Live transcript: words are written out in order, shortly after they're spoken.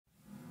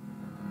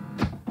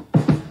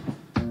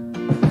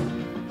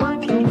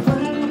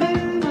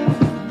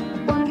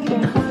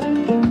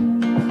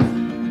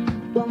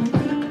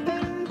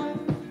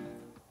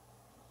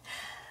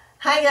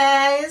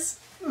Hi guys,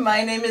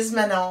 my name is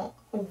Manon.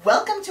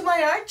 Welcome to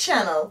my art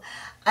channel.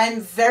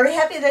 I'm very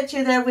happy that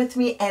you're there with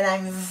me, and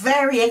I'm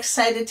very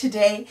excited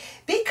today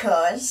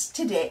because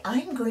today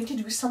I'm going to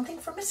do something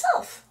for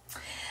myself.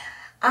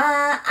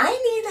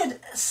 I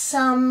needed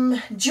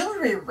some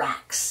jewelry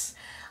racks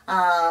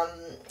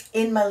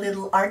in my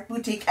little art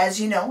boutique. As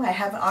you know, I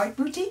have an art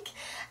boutique,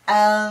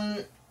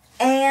 and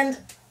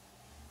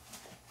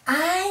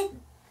I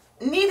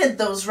needed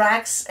those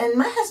racks, and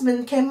my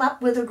husband came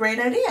up with a great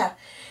idea.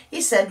 He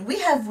said,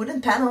 we have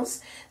wooden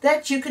panels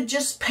that you could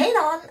just paint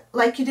on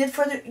like you did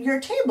for your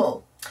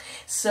table.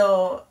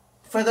 So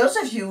for those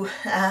of you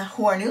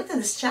who are new to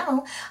this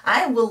channel,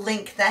 I will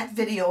link that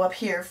video up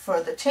here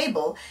for the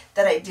table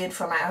that I did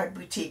for my art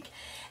boutique.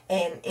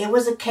 And it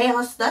was a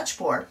chaos Dutch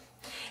pour.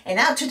 And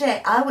now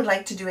today I would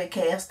like to do a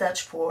chaos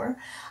Dutch pour.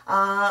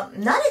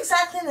 Not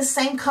exactly in the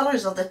same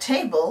colors of the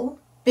table,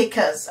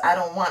 because I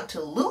don't want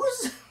to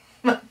lose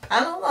my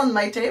panel on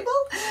my table.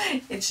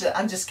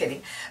 I'm just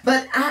kidding.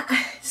 But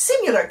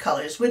similar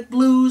colors with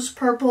blues,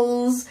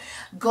 purples,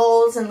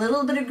 golds, and a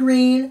little bit of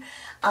green.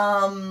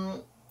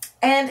 And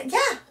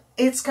yeah,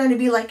 it's going to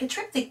be like a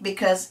triptych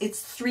because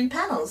it's 3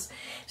 panels.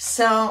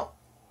 So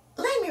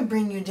let me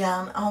bring you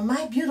down on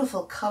my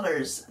beautiful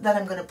colors that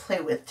I'm going to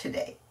play with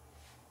today.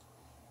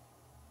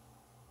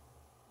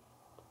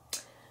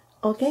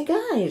 Okay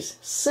guys,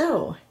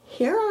 so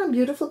here are our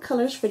beautiful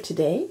colors for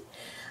today.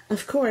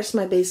 Of course,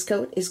 my base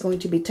coat is going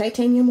to be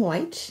titanium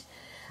white.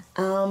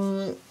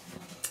 Now,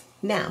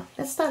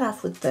 let's start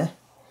off with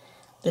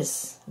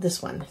this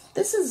one.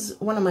 This is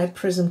one of my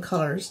PRIZM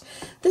colors.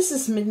 This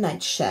is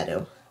Midnight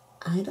Shadow.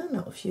 I don't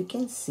know if you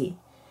can see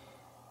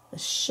the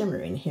shimmer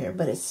in here,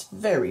 but it's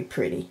very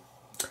pretty.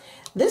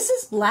 This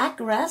is Black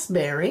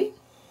Raspberry.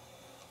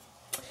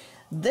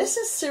 This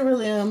is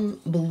Cereleum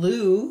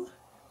Blue.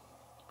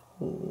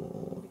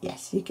 Ooh,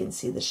 yes, you can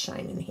see the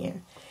shine in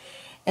here.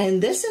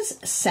 And this is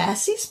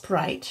Sassy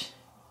Sprite.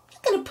 I'm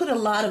going to put a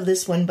lot of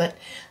this one, but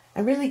I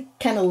really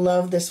kind of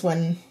love this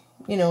one,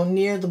 you know,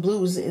 near the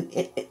blues.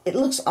 It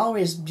looks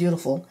always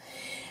beautiful.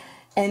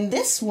 And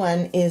this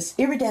one is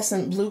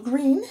Iridescent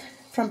Blue-Green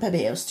from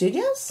Pebeo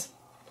Studios.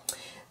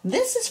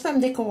 This is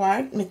from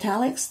DecoArt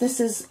Metallics.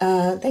 This is,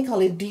 they call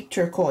it deep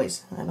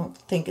turquoise. I don't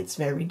think it's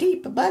very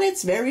deep, but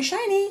it's very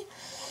shiny.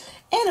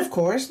 And of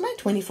course, my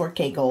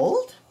 24K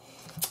gold.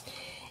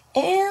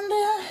 And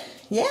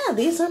yeah,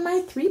 these are my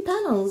 3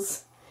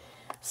 panels.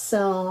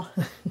 So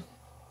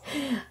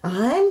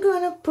I'm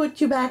going to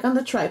put you back on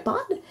the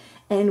tripod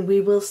and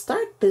we will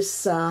start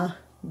this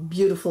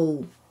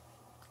beautiful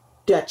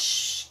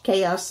Dutch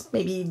chaos,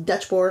 maybe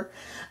Dutch pour.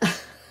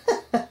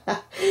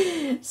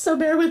 So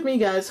bear with me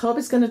guys, hope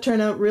it's going to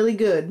turn out really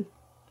good.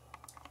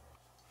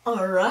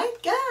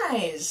 Alright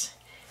guys,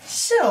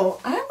 so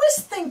I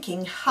was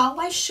thinking how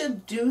I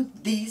should do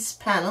these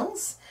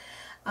panels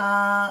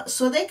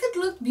so they could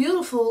look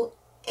beautiful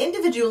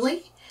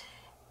individually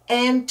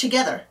and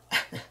together.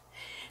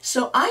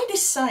 So I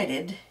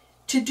decided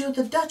to do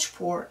the Dutch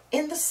pour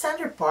in the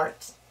center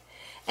part,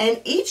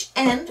 and each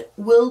end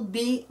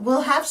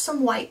will have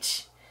some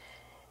white.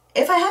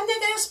 If I have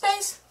negative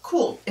space,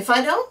 cool. If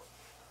I don't,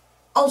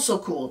 also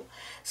cool.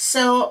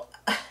 So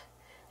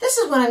this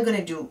is what I'm going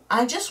to do.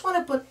 I just want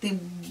to put the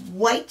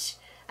white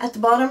at the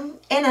bottom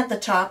and at the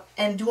top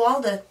and do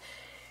all the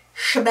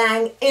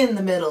shebang in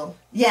the middle.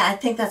 Yeah, I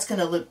think that's going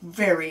to look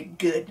very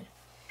good.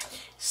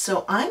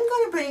 So I'm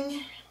going to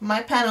bring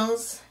my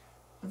panels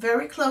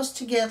very close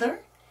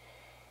together,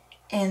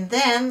 and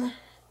then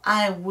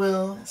I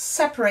will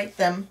separate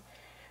them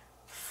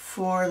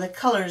for the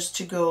colors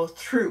to go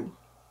through.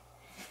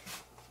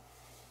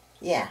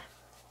 Yeah.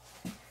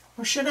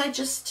 Or should I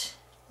just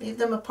leave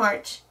them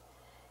apart?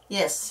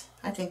 Yes,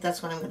 I think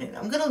that's what I'm going to do.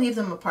 I'm going to leave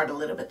them apart a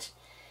little bit.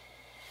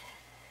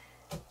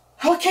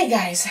 Okay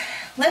guys,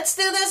 let's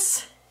do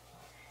this.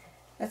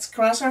 Let's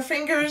cross our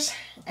fingers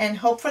and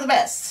hope for the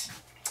best.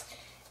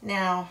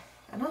 Now,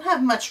 I don't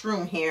have much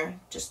room here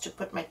just to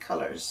put my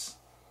colors.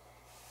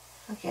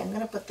 Okay, I'm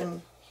going to put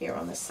them here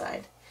on this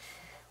side.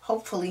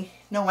 Hopefully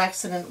no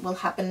accident will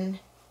happen.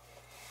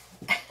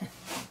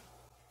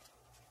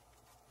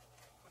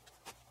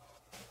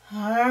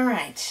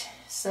 Alright,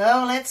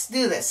 so let's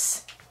do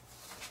this.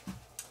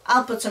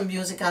 I'll put some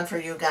music on for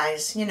you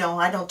guys. You know,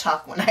 I don't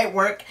talk when I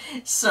work,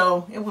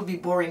 so it would be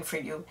boring for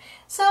you.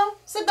 So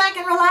sit back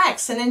and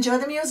relax and enjoy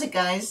the music,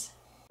 guys.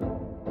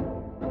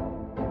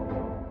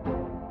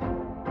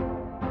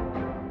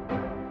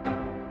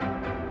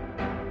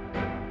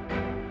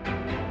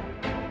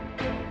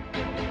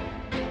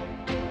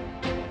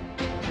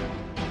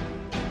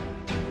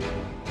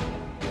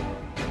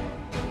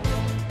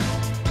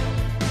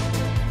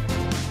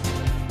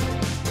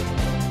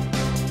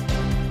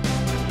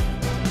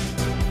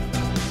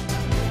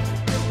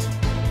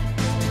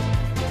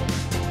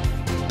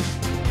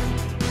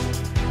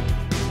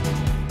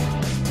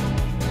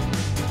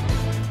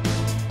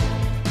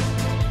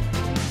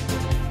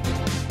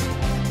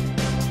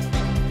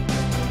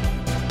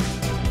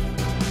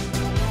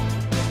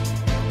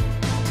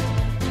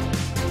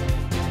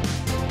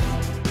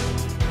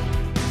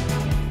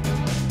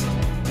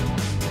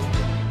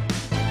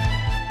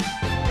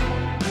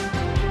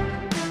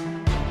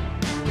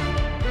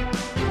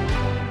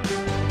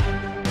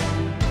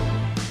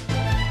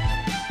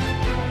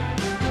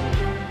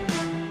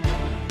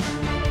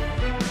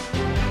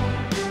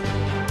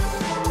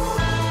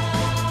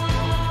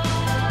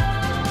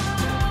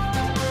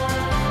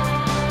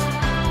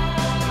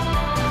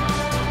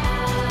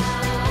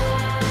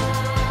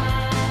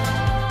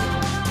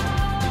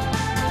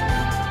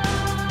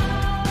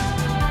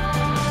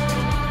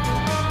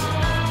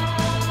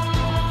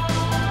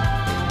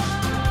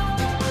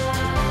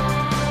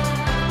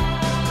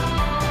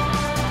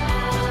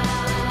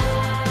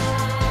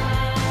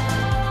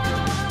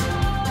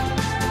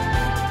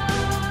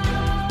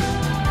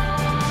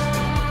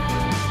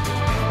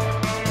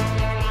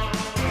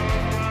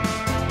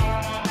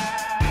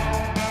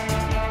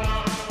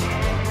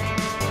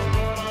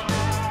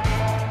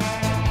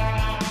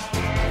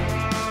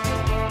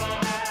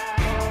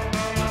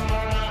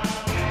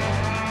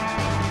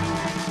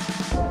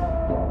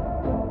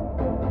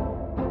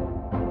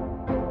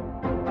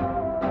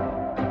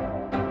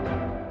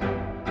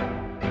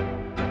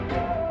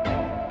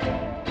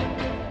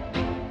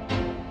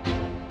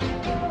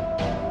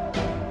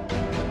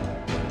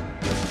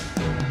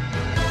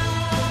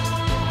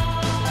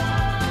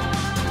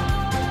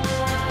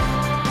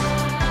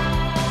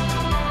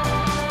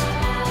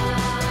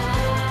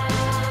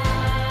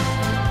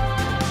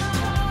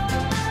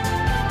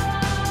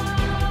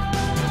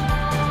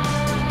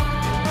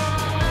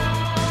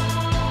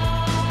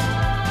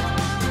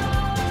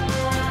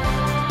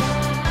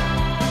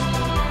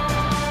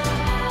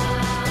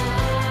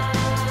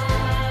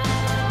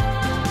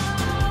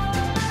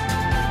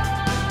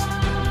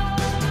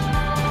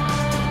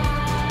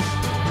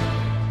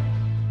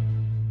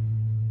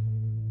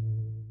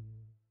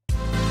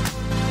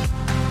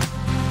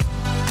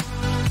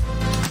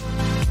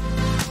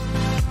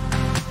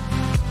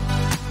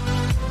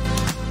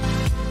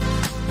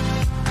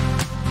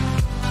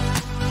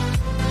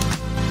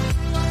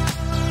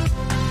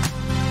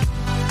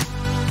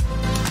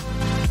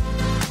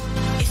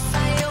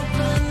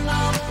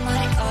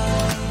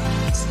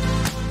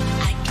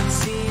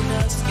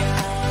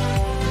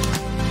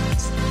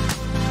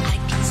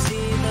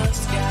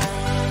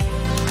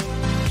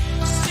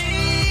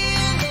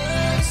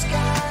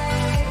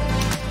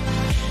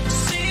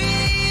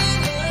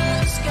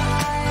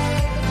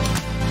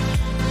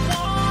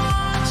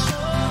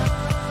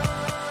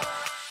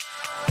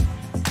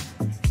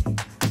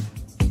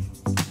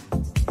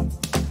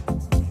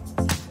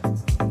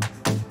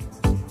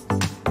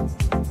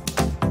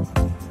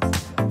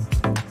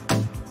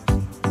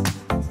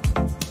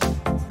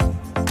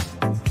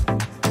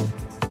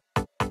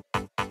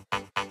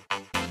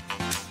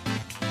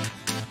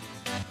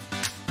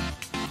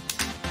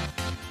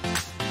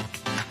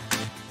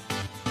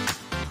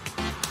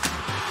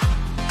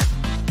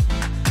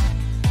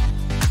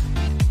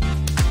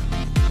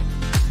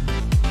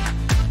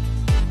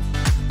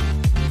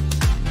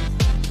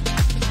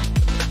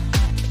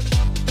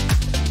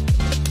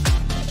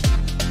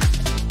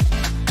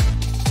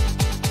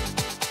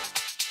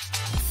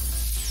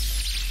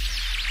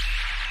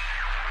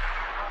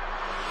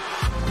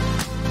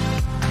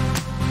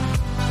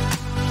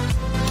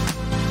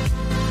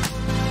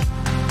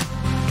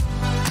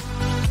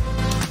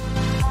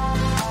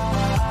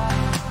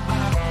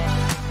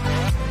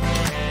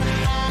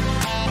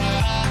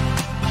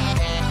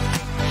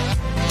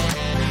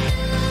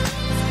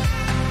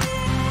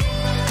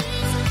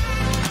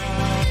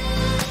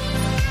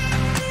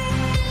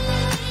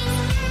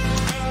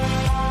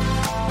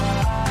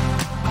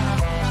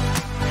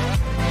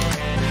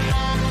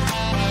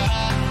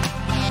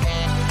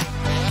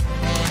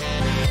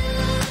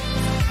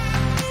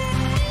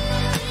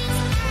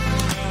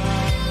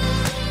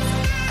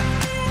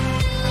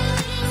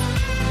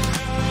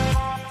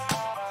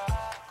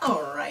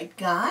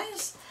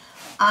 guys,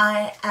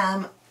 I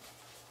am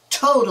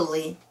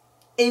totally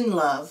in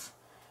love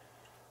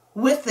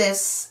with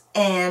this,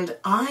 and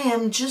I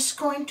am just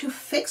going to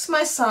fix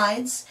my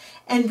sides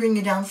and bring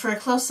you down for a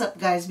close-up,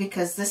 guys,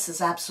 because this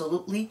is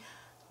absolutely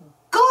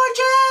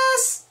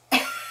gorgeous.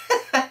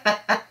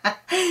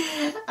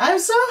 I'm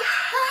so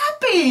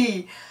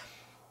happy.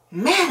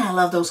 Man, I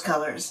love those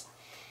colors.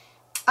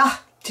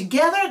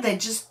 Together they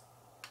just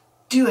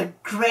do a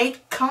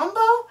great combo.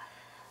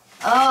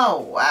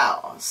 Oh,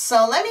 wow.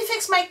 So let me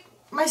fix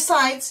my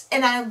sides,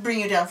 and I'll bring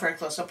you down for a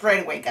close-up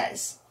right away,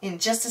 guys, in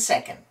just a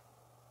second.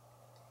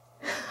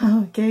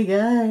 Okay,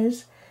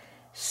 guys.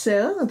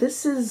 So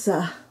this is,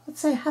 let's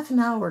say half an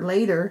hour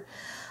later.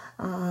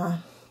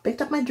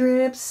 Picked up my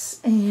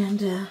drips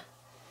and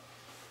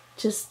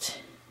just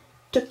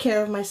took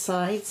care of my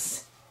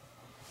sides.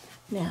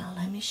 Now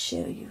let me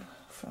show you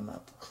from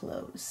up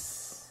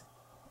close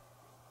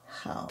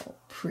how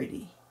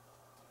pretty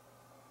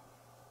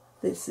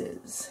this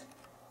is.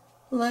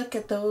 Look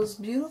at those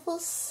beautiful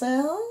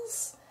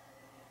cells.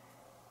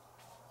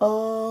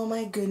 Oh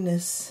my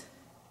goodness.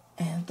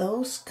 And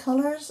those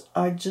colors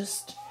are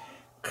just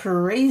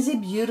crazy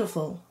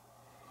beautiful.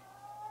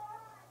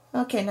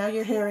 Okay, now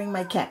you're hearing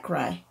my cat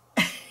cry.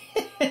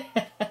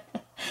 I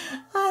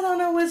don't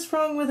know what's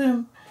wrong with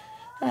him.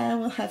 I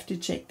will have to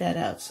check that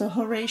out. So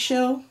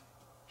Horatio,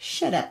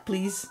 shut up,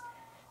 please.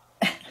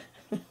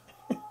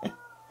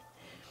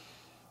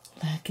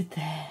 Look at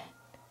that.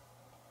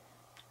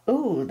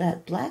 Oh,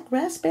 that black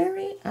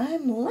raspberry.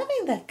 I'm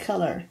loving that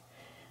color.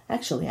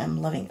 Actually,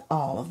 I'm loving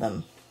all of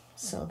them.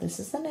 So this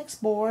is the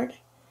next board.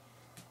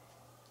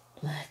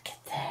 Look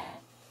at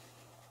that.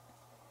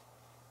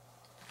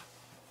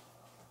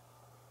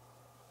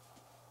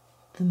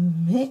 The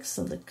mix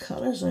of the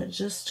colors are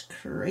just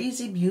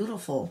crazy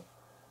beautiful.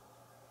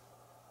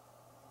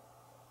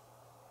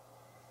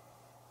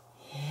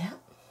 Yeah,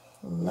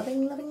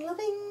 loving, loving,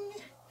 loving.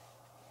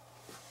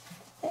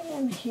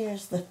 And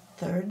here's the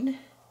third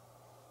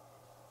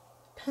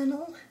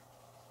panel.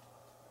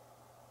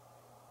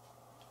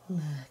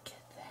 Look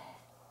at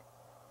that.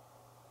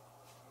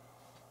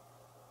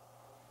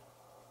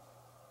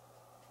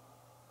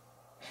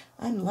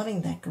 I'm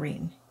loving that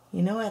green.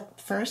 You know, at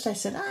first I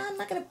said, I'm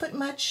not going to put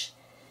much,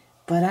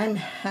 but I'm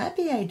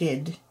happy I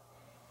did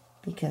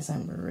because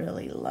I'm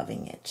really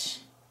loving it.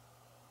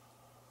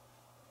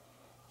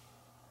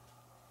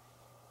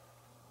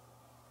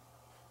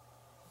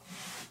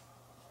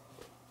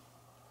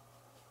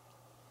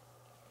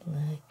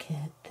 Look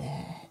at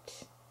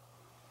that.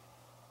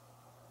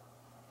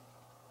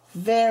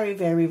 Very,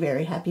 very,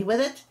 very happy with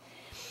it.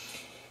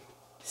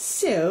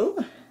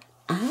 So,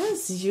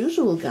 as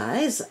usual,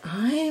 guys,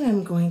 I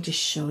am going to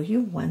show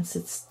you once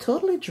it's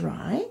totally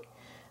dry.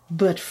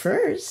 But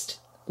first,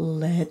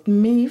 let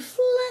me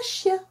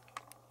flash you.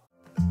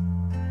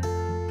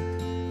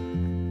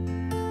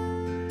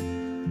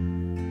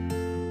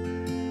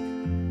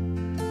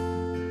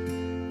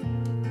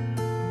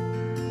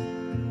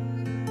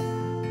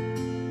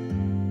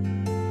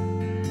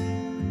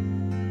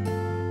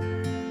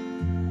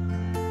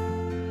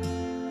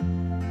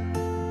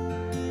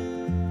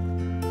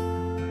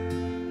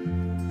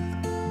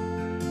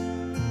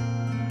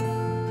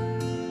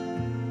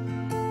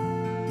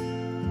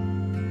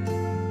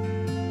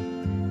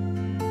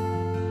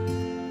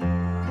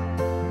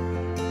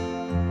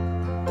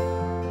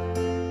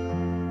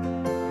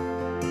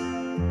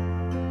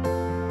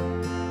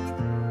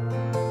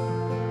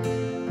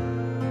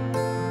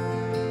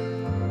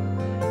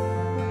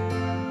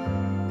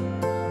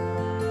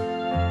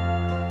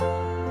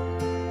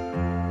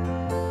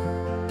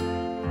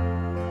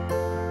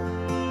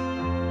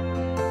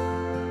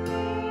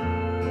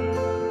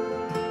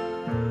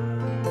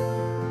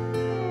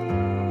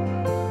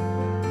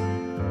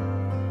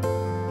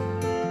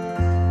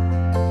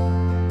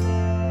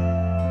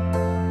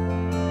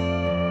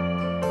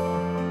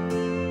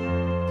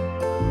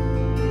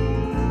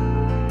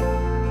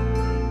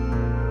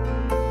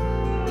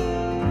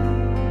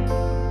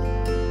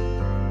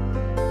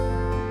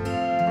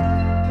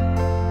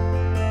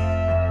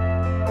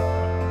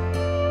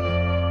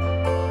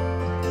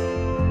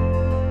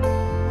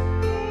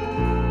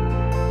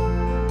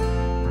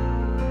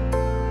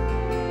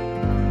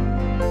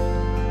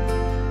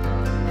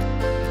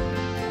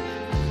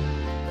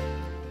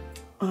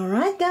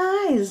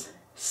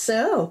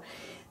 So,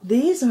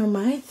 these are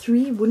my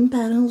 3 wooden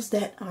panels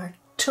that are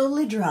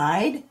totally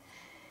dried.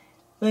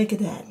 Look at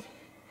that.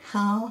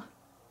 How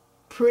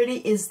pretty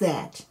is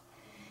that?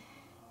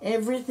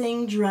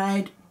 Everything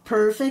dried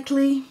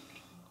perfectly.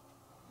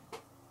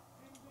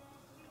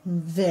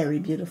 Very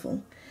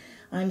beautiful.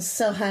 I'm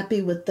so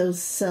happy with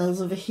those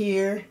cells over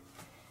here.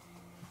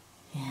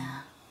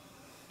 Yeah.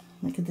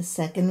 Look at the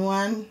second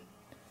one.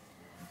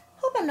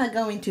 Hope I'm not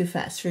going too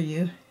fast for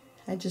you.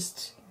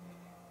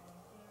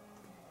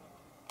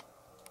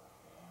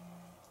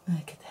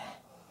 Look at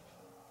that.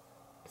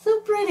 So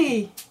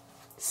pretty.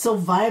 So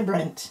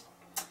vibrant.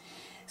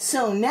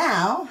 So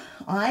now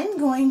I'm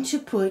going to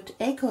put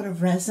a coat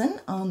of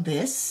resin on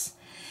this,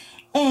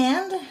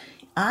 and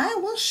I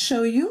will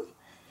show you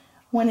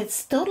when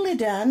it's totally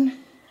done,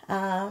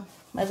 my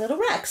little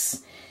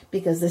racks,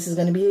 because this is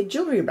going to be a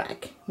jewelry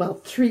rack. Well,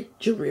 3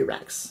 jewelry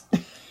racks.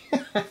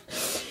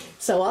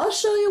 So I'll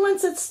show you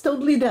once it's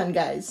totally done,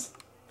 guys.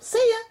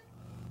 See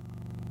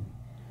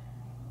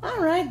ya!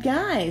 Alright,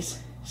 guys.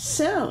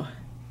 So,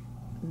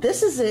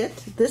 this is it.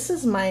 This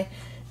is my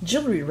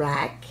jewelry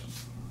rack.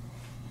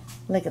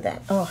 Look at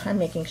that. Oh, I'm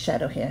making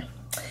shadow here.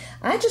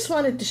 I just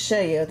wanted to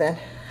show you that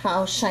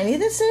how shiny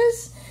this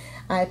is.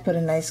 I put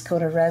a nice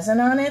coat of resin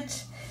on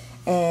it,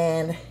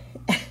 and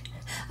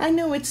I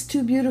know it's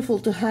too beautiful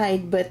to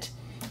hide, but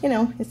you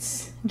know,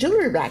 it's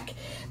jewelry rack.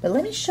 But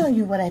let me show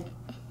you what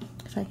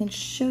if I can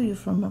show you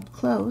from up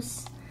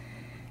close.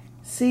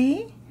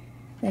 See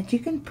that you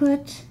can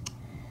put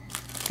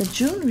the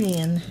jewelry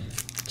in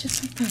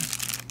just like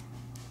that.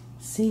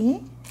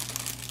 See?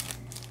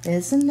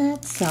 Isn't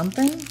that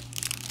something?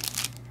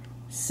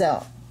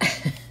 So,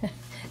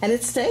 and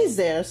it stays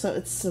there, so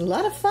it's a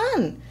lot of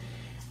fun.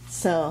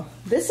 So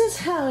this is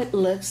how it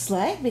looks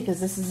like, because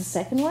this is the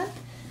second one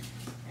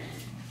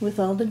with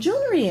all the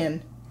jewelry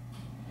in.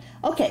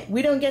 Okay,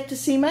 we don't get to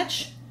see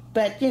much,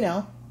 but you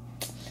know,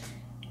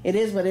 it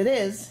is what it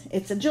is.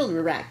 It's a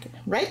jewelry rack,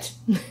 right?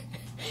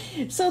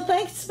 So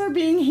thanks for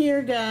being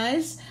here,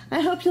 guys.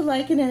 I hope you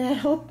like it, and I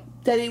hope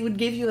that it would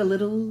give you a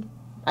little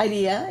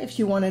idea if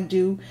you want to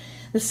do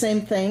the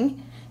same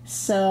thing.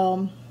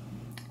 So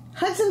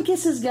hugs and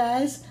kisses,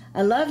 guys.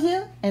 I love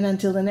you, and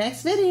until the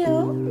next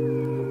video,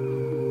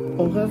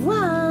 au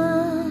revoir.